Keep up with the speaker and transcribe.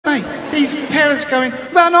These parents going,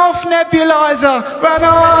 run off, nebulizer, run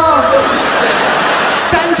off.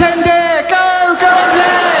 Santander, go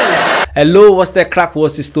play. Hello, what's the crack?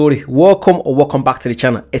 What's the story? Welcome back to the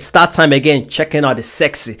channel. It's that time again, checking out the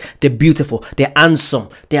sexy, the beautiful, the handsome,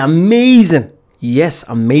 the amazing, yes,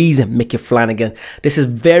 amazing Micky Flanagan. This is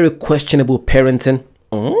very questionable parenting.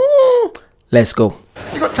 Let's go.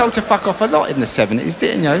 You got told to fuck off a lot in the 70s,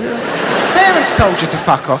 didn't you? Parents told you to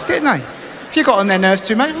fuck off, didn't they? If you got on their nerves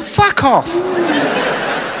too much, well, fuck off.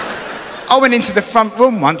 I went into the front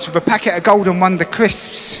room once with a packet of Golden Wonder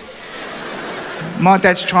crisps. My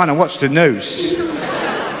dad's trying to watch the news.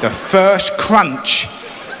 The first crunch.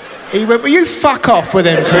 He went, will you fuck off with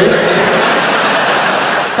them crisps?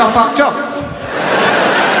 So I fucked off.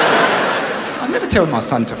 I never tell my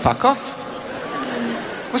son to fuck off.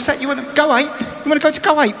 What's that? You want to go ape? You want to go to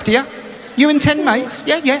go ape, do you? You and 10 mates?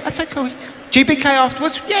 Yeah, that's okay. GBK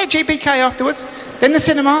afterwards? Yeah, GBK afterwards. Then the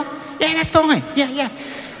cinema? Yeah, that's fine. Yeah.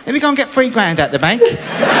 Then we go and get £3 out the bank.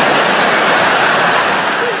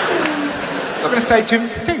 I'm not going to say to him,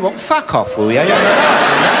 tell you what, fuck off, will you?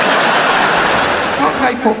 Can't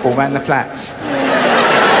play football around the flats.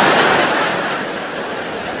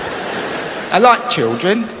 I like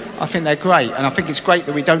children. I think they're great, and I think it's great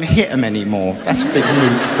that we don't hit them anymore. That's a big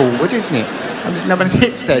move forward, isn't it? I mean, nobody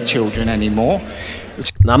hits their children anymore.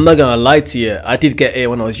 Now, I'm not gonna lie to you. I did get it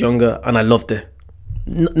when I was younger, and I loved it.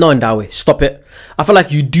 Not in that way. Stop it. I feel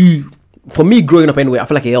like you do. For me, growing up anyway, I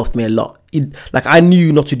feel like it helped me a lot. Like I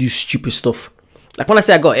knew not to do stupid stuff. Like when I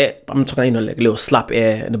say I got it, I'm talking, like a little slap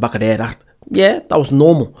air in the back of the head. That was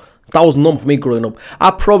normal. That was normal for me growing up.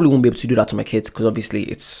 I probably won't be able to do that to my kids because obviously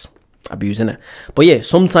it's abusing it. But yeah,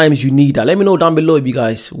 sometimes you need that. Let me know down below if you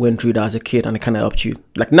guys went through that as a kid and it kind of helped you.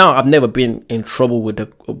 Like now, I've never been in trouble with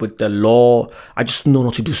the law. I just know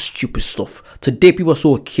not to do stupid stuff. Today, people are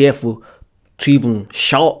so careful to even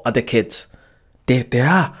shout at the kids. They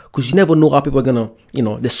are, because you never know how people are gonna,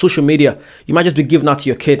 the social media. You might just be giving out to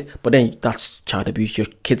your kid, but then that's child abuse. Your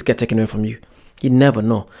kids get taken away from you. You never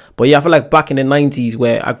know. But yeah, I feel like back in the 90s,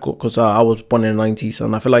 because I was born in the 90s,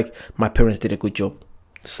 and I feel like my parents did a good job.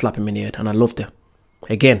 Slap him in the head, and I loved it.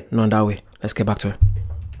 Again, not that way. Let's get back to it.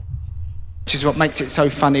 Which is what makes it so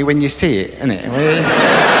funny when you see it, isn't it?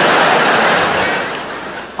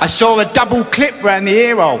 I saw a double clip round the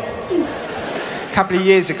ear hole. A couple of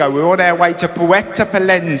years ago, we were on our way to Puerto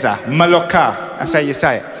Palenza, Mallorca. That's how you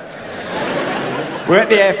say it. We're at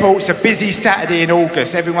the airport. It's a busy Saturday in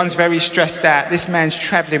August. Everyone's very stressed out. This man's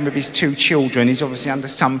travelling with his 2 children. He's obviously under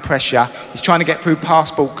some pressure. He's trying to get through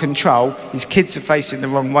passport control. His kids are facing the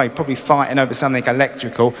wrong way, probably fighting over something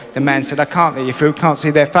electrical. The man said, I can't let you through, can't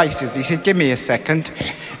see their faces. He said, give me a second.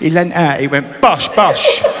 He leant out, he went, bosh. One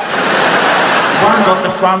got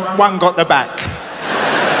the front, one got the back.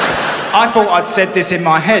 I thought I'd said this in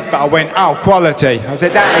my head, but I went, oh, quality. I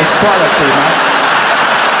said, that is quality, mate.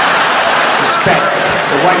 Respect.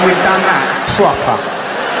 The way we've done that, proper.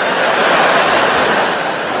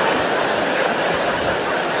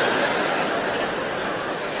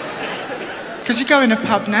 Because you go in a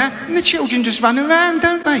pub now, and the children just run around,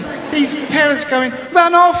 don't they? These parents going,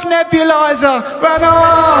 run off, nebulizer, run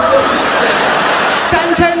off.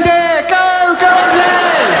 Santander, go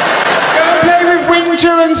play. Go and play with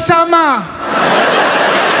winter and summer.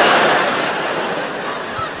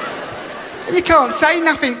 You can't say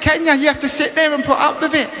nothing, can you? You have to sit there and put up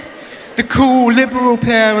with it. The cool liberal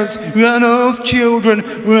parents, run off children,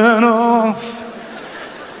 run off.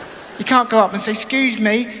 You can't go up and say, excuse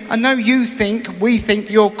me, I know we think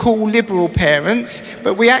you're cool liberal parents,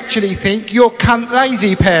 but we actually think you're cunt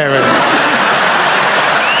lazy parents.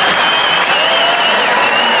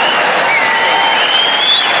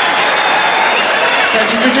 So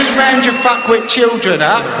if you could just round your fuckwit children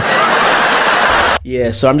up.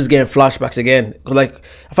 Yeah, so I'm just getting flashbacks again. Like,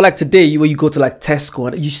 I feel like today, when you go to like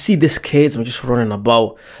Tesco and you see these kids just running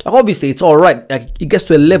about. Like, obviously, it's all right. Like, it gets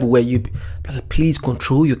to a level where you, like, please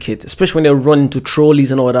control your kids, especially when they're running to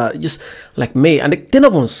trolleys and all that. Just like me, and they're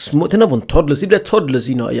not even small. They're not even toddlers. If they're toddlers,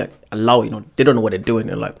 allow, they don't know what they're doing.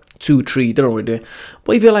 They're like 2, 3, they don't know what they're doing.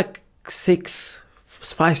 But if you're like 6,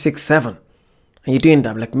 5, 6, 7, and you're doing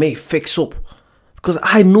that, like, mate, fix up. Because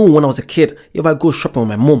I know when I was a kid, if I go shopping with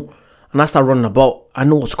my mom, and I start running about, I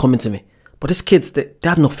know what's coming to me. But these kids, they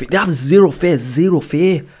have no fear. They have zero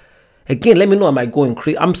fear. Again, let me know, am I going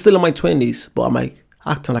crazy? I'm still in my 20s, but am I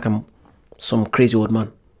acting like I'm some crazy old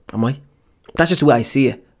man? Am I? That's just the way I see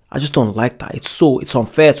it. I just don't like that. It's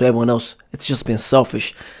unfair to everyone else. It's just being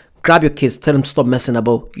selfish. Grab your kids, tell them to stop messing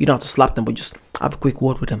about. You don't have to slap them, but just have a quick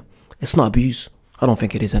word with them. It's not abuse. I don't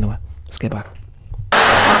think it is anyway. Let's get back.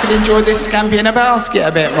 I could enjoy this scampi in a basket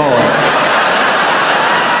a bit more.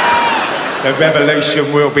 The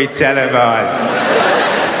revolution will be televised.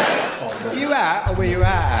 Were you out or were you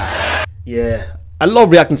out? Yeah. I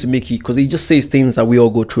love reacting to Micky because he just says things that we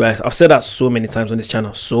all go through. I've said that so many times on this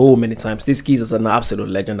channel, so many times. This geezer's an absolute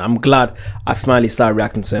legend. I'm glad I finally started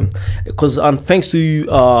reacting to him because thanks to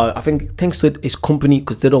I think thanks to his company,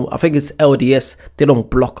 because they don't, I think it's LDS, they don't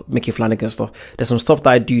block Micky Flanagan stuff. There's some stuff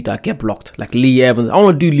that I do that get blocked, like Lee Evans. I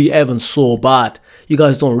want to do Lee Evans so bad. You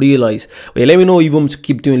guys don't realize. Wait, let me know if you want me to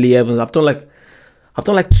keep doing Lee Evans. I've done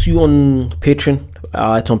like 2 on Patreon.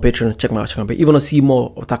 It's on Patreon. Check my channel. But if you want to see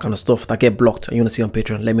more of that kind of stuff that get blocked and you want to see on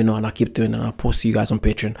Patreon, let me know and I'll keep doing it and I'll post to you guys on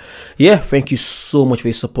Patreon. Yeah, thank you so much for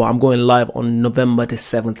your support. I'm going live on November the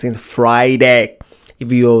 17th, Friday. If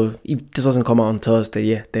this doesn't come out on Thursday,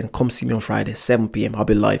 yeah, then come see me on Friday, 7 PM. I'll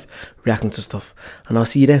be live reacting to stuff. And I'll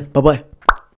see you then. Bye-bye.